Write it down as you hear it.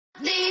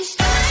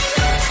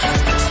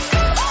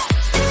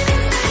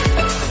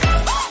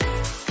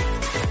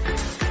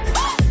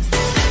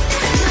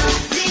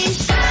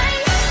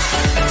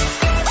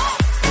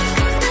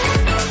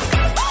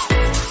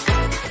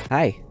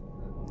Hi.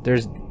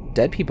 There's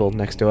dead people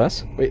next to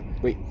us. Wait.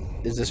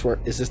 Is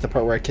this the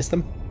part where I kiss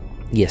them?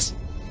 Yes.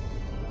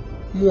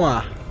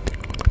 Mwah.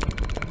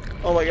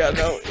 Oh my god,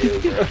 no.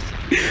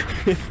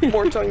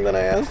 More tongue than I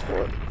asked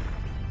for.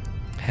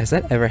 Has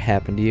that ever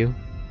happened to you?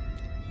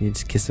 You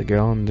just kiss a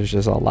girl and there's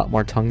just a lot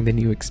more tongue than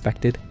you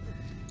expected?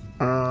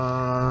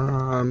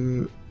 No.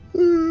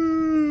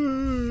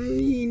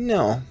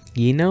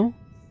 You know?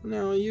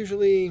 No,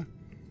 usually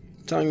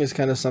tongue is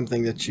kind of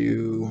something that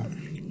you...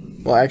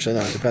 Well, actually,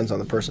 no, it depends on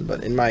the person,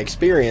 but in my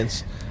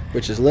experience,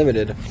 which is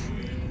limited,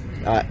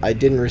 I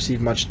didn't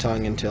receive much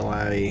tongue until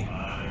I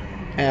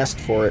asked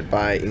for it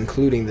by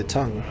including the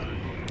tongue.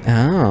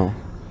 Oh.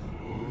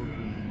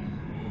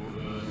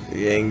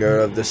 The anger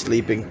of the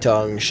sleeping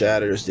tongue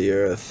shatters the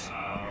earth.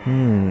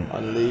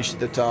 Unleash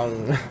the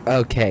tongue.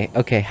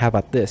 Okay, how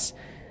about this?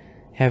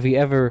 Have you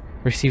ever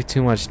received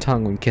too much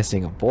tongue when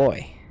kissing a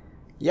boy?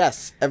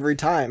 Yes, every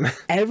time.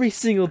 Every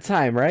single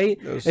time, right?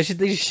 They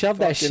just shove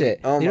that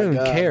shit. Oh they my don't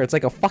even God. care. It's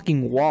like a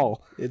fucking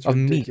wall It's of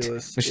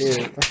ridiculous. meat.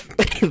 Ew.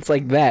 It's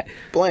like that.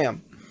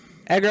 Blam.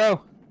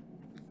 Aggro!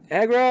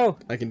 Aggro!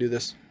 I can do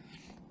this.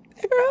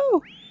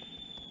 Aggro!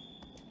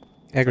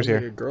 Aggro's Sounds like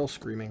here. a girl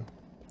screaming.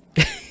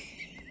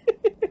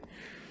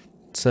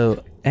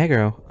 So,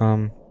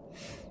 Aggro,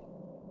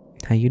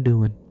 how you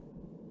doing?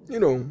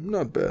 You know,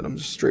 not bad. I'm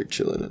just straight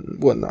chilling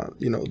and whatnot.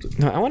 You know.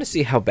 No, I want to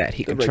see how bad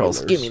he controls.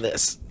 regulars. Give me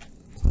this.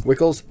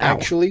 Wickles Ow.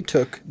 actually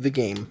took the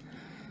game.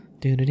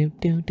 They call me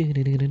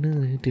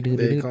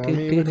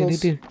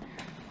Wickles.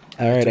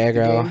 Alright, Took the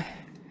Aggro. game.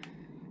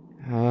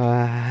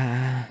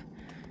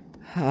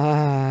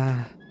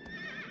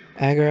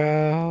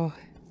 Aggro.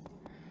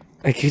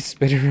 I keep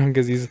spinning around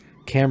because he's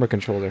camera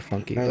controller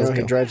funky. I Let's know,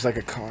 go. he drives like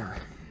a car.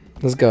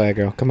 Let's go,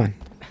 Aggro. Come on.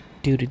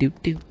 I want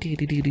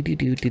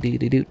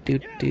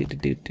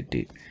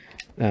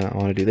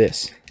to do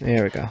this.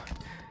 There we go.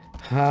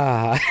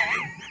 Ah,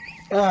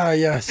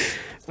 yes.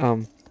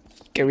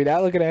 Can we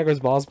not look at Aggro's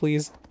balls,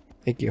 please?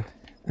 Thank you.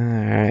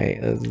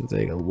 Alright, let's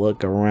take a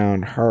look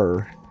around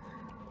her.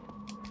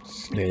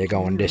 They're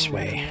going this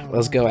way.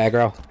 Let's go,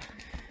 Aggro.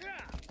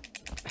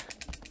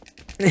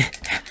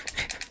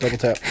 Double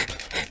tap.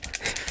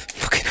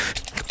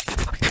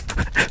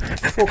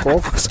 Fuck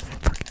off.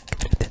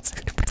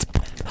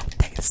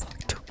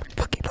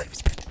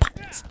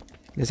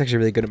 It's actually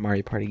really good at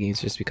Mario Party games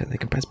just because they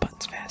can press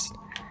buttons fast.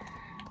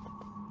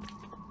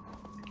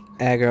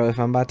 Aggro, if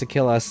I'm about to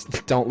kill us,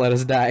 don't let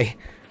us die.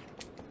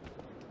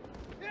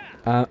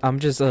 I'm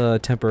just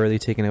temporarily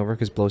taking over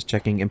because Blow's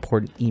checking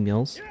important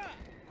emails.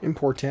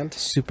 Important.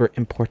 Super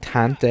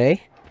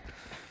importante.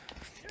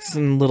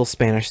 Some little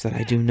Spanish that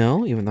I do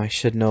know, even though I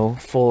should know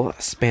full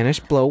Spanish.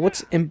 Blow,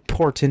 what's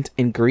important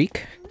in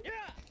Greek?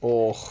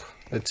 Oh,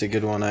 that's a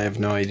good one. I have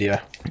no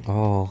idea.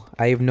 Oh,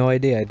 I have no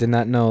idea. I did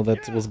not know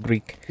that was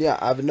Greek. Yeah,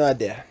 I have no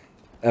idea.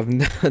 I have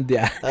no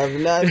idea. I have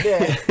no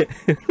idea.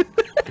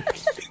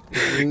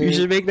 You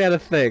should make that a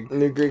thing.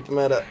 New Greek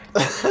meta.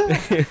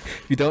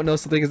 If you don't know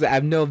something, I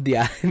have no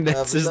idea.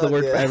 That's just the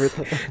word for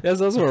everything. That's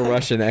also a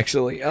Russian,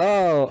 actually.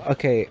 Oh,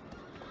 okay.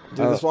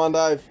 Do the swan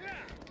dive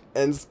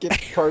and skip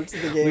parts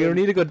of the game. We don't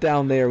need to go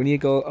down there. We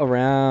need to go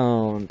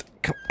around.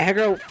 Come,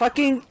 Aggro,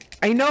 fucking...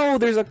 I know,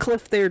 there's a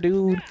cliff there,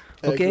 dude.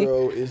 Okay?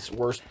 Aggro is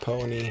worst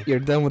pony. You're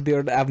done with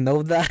your I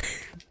know that?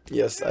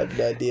 Yes, I have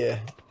no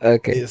idea.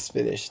 Okay. It's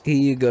finished. Here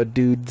you go,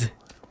 dude.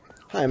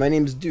 Hi, my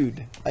name's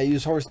Dude. I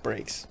use horse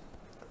brakes.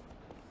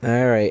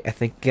 Alright, I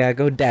think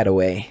go that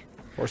away.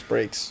 Horse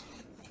brakes.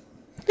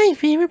 My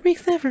favorite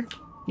brakes ever.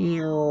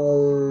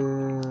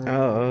 Oh.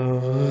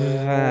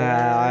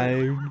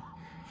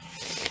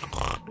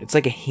 It's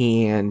like a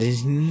hand.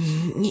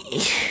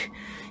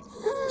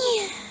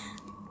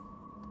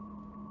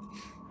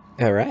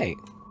 Alright.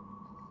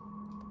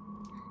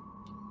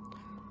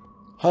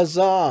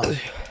 Huzzah!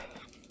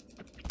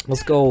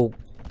 Let's go,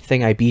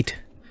 thing I beat.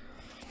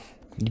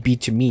 You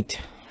beat your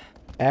meat.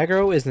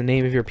 Aggro is the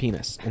name of your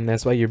penis, and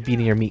that's why you're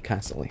beating your meat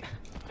constantly.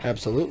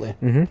 Absolutely.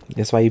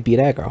 That's why you beat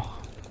Aggro.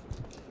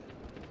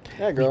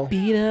 Aggro.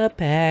 Beat up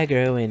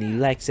Aggro and he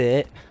likes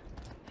it.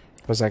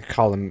 What was I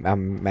call him?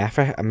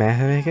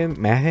 Masochist?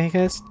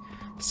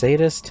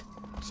 Sadist?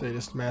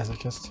 Sadist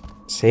masochist.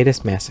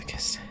 Sadist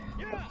masochist.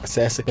 But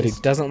he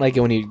Sassicus. doesn't like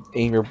it when you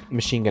aim your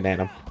machine gun at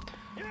him.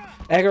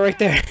 Aggro right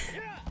there.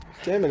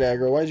 Damn it,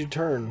 Aggro. Why'd you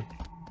turn?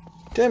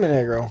 Damn it,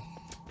 Aggro.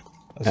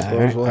 I suppose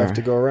Alright, we'll have alright.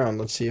 to go around.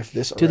 Let's see if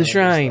this To the around is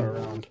shrine.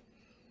 around.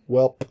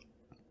 Welp.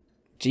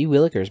 Gee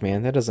willikers,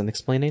 man. That doesn't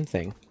explain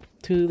anything.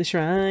 To the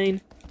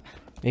shrine.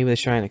 Maybe the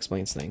shrine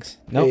explains things.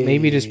 Nope,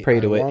 maybe just pray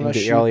to it and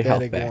get all your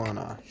health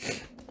back.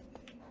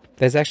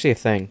 That's actually a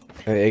thing.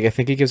 I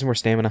think it gives more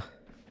stamina.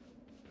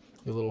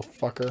 You little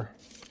fucker.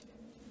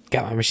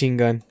 Got my machine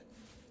gun.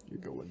 You're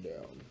going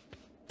down.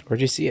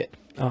 Where'd you see it?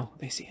 Oh,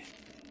 they see it.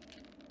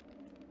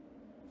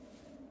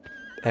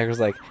 Aggro's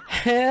like,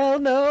 hell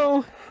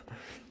no!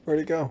 Where'd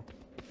it go?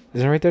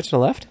 Is it right there to the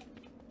left?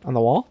 On the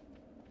wall?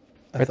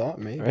 I thought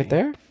maybe. Right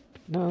there?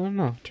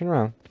 No. Turn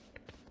around.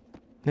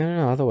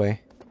 No, other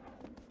way.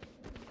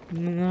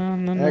 No.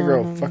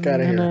 Aggro, fuck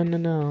outta here.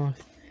 No.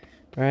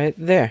 Right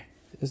there.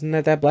 Isn't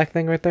that black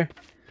thing right there?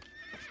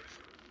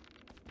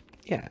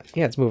 Yeah,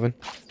 it's moving.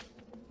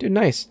 Dude,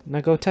 nice.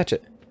 Now go touch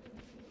it.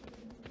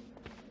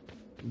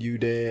 You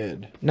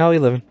dead. No, we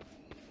living.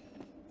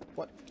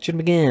 What? Should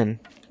begin.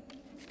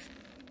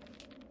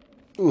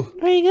 Ooh.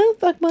 There you go,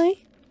 fuck boy.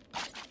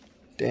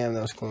 Damn,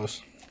 that was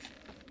close.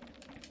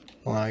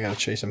 Hold on, I gotta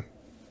chase him.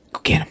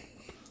 Go get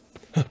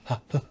him.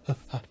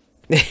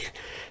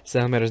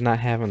 Salamander's not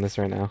having this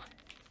right now.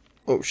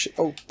 Oh shit.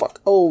 Oh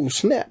fuck. Oh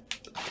snap.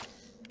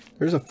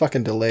 There's a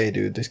fucking delay,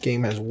 dude. This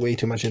game has way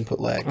too much input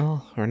lag.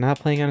 Oh, we're not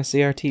playing on a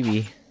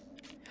CRTV.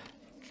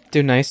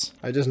 Dude, nice.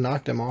 I just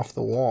knocked him off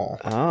the wall.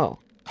 Oh.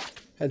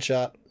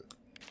 Headshot.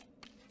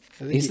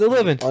 He's still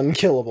living.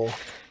 Unkillable.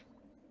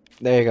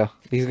 There you go.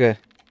 He's good.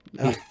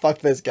 Oh, fuck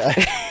this guy.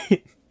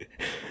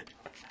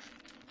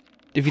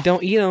 If you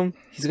don't eat him,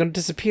 he's gonna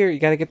disappear. You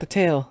gotta get the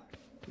tail.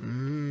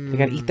 You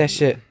gotta eat that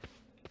shit.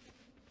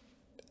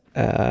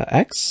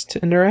 X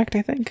to interact,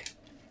 I think?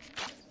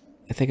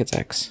 I think it's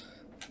X.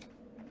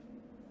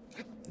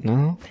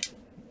 No?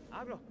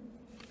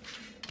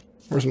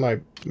 Where's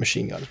my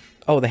machine gun?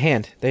 Oh, the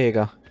hand. There you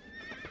go.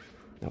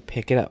 Now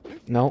pick it up.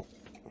 No.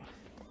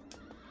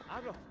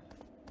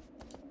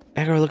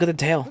 Aggro, look at the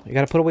tail. You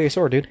gotta put away your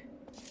sword, dude.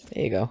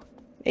 There you go.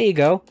 There you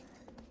go.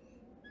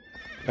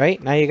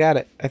 Right? Now you got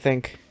it, I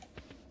think.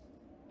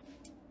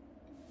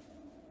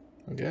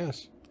 I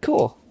guess.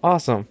 Cool.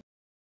 Awesome.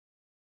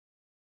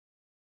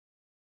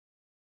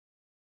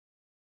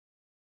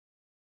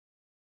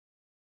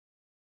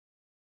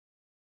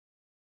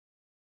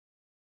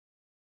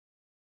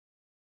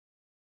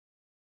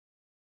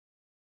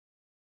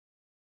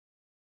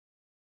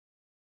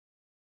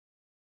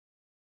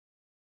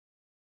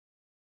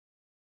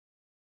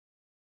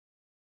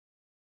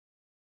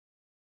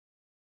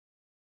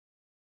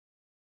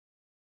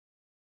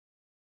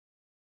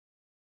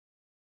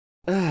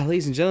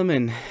 Ladies and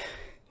gentlemen,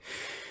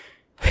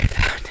 we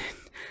found it.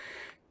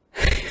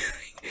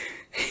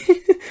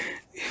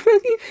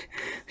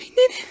 We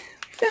did it.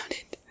 We found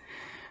it.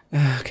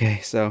 Okay,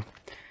 so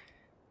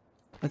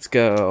let's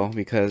go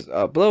because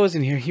Blow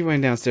isn't here. He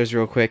went downstairs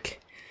real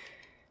quick.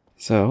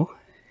 So,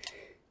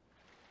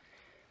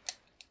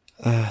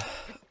 is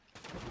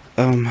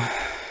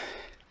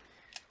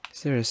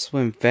there a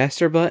swim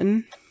faster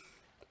button?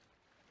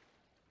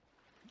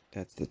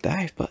 That's the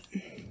dive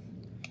button.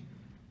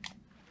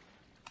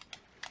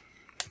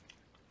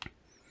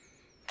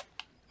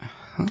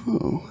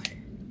 Oh.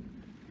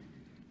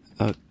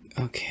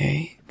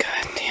 Okay.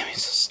 God damn,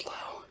 he's so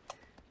slow.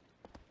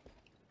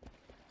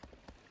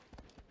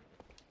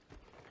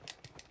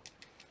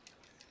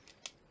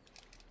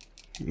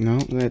 No,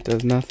 that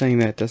does nothing.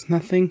 That does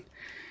nothing.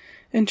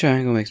 And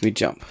triangle makes me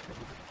jump.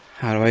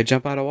 How do I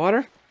jump out of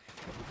water?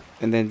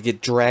 And then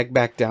get dragged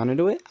back down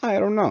into it? I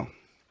don't know.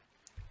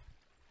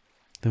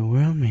 The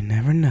world may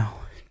never know.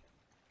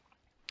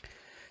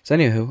 So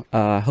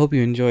anywho, hope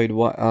you enjoyed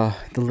what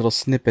the little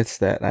snippets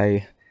that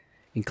I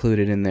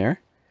included in there.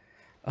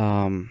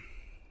 That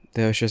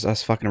was just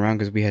us fucking around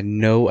because we had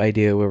no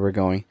idea where we're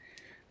going.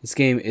 This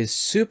game is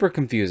super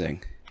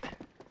confusing. I'm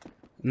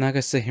not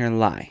gonna sit here and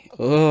lie.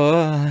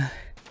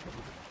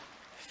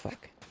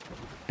 Fuck.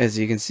 As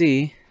you can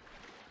see,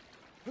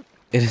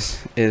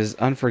 it is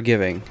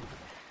unforgiving.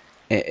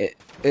 Okay,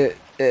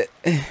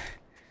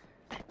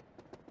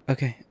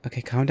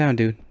 calm down,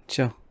 dude.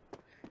 Chill.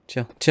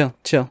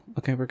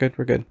 Okay, we're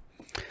good.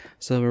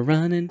 So we're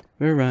running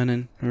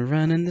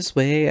this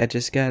way. I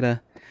just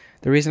gotta...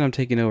 The reason I'm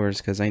taking over is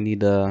because I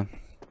need to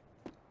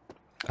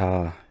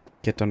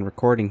get done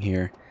recording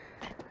here,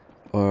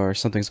 or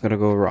something's gonna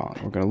go wrong.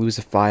 We're gonna lose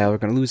a file, we're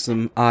gonna lose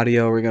some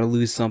audio, we're gonna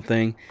lose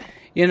something.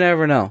 You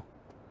never know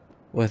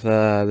with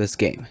this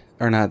game.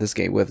 Or not this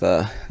game, with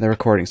the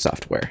recording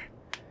software.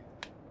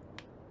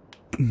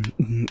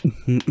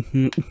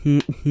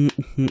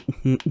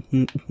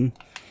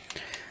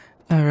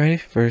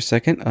 Alrighty, for a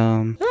second,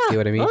 see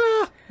what I mean?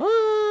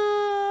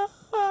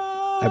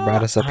 I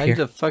brought us up here.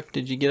 How the fuck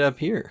did you get up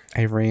here?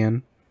 I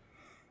ran.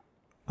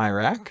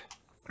 Iraq?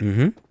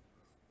 Mm-hmm.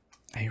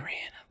 I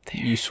ran up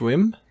there. You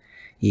swim?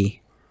 Yeah.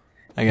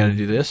 I gotta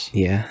do this?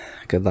 Yeah,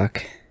 good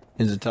luck.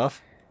 Is it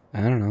tough?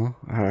 I don't know.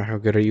 How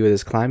good are you with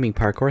this climbing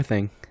parkour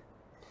thing?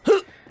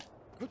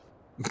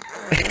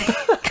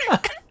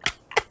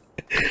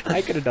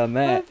 I could have done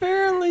that.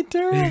 Apparently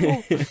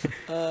terrible.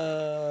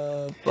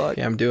 Fuck.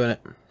 Yeah, I'm doing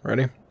it.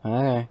 Ready?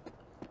 Alright.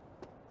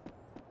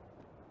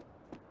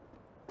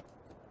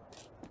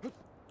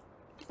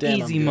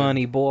 Easy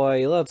money,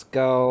 boy. Let's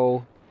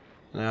go.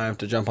 Now I have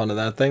to jump onto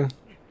that thing?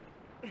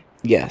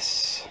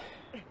 Yes.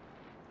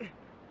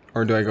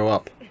 Or do I go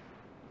up?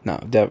 No,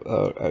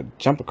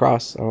 jump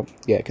across. Oh,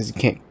 yeah, because you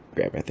can't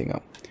grab anything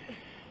up.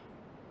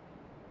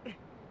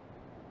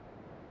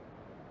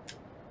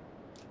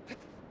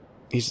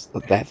 He's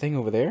that thing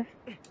over there?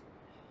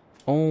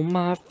 Oh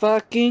my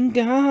fucking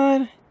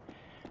god.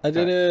 I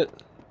did it.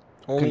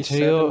 Only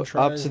Continue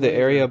up to the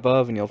area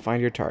above and you'll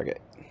find your target.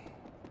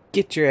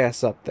 Get your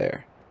ass up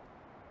there.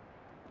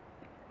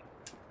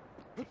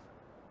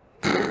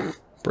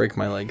 Break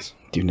my legs.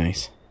 Do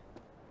nice.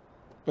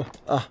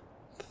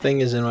 thing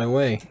is in my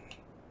way.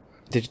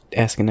 Did you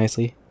ask it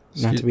nicely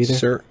not to be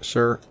there?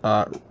 Sir,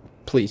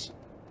 please.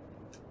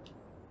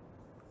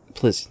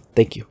 Please,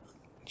 thank you.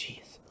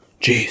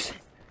 Jeez.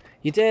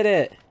 You did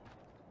it!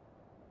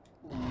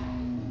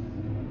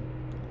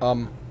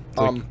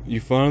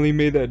 You finally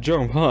made that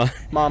jump, huh?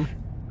 Mom.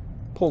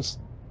 Pulse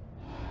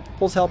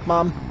help,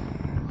 Mom.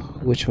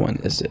 Which one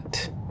is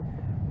it?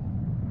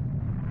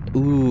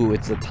 Ooh,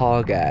 it's the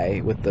tall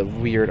guy with the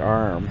weird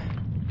arm.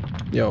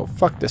 Yo,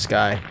 fuck this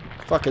guy.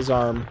 Fuck his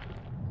arm.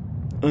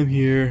 I'm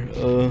here,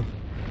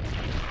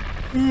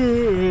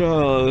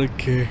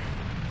 okay.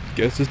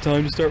 Guess it's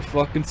time to start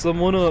fucking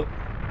someone up.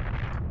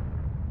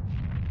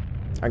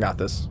 I got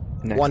this.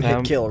 Next One time-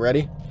 hit kill,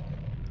 ready?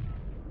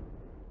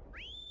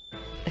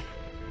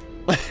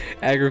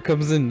 Aggro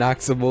comes in,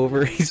 knocks him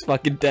over, he's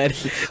fucking dead.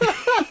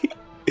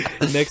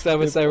 Next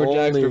time it's Cyber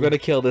Jocks, we're gonna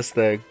kill this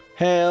thing.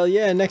 Hell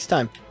yeah, next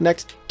time.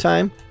 Next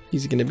time,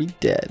 he's gonna be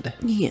dead.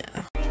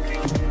 Yeah.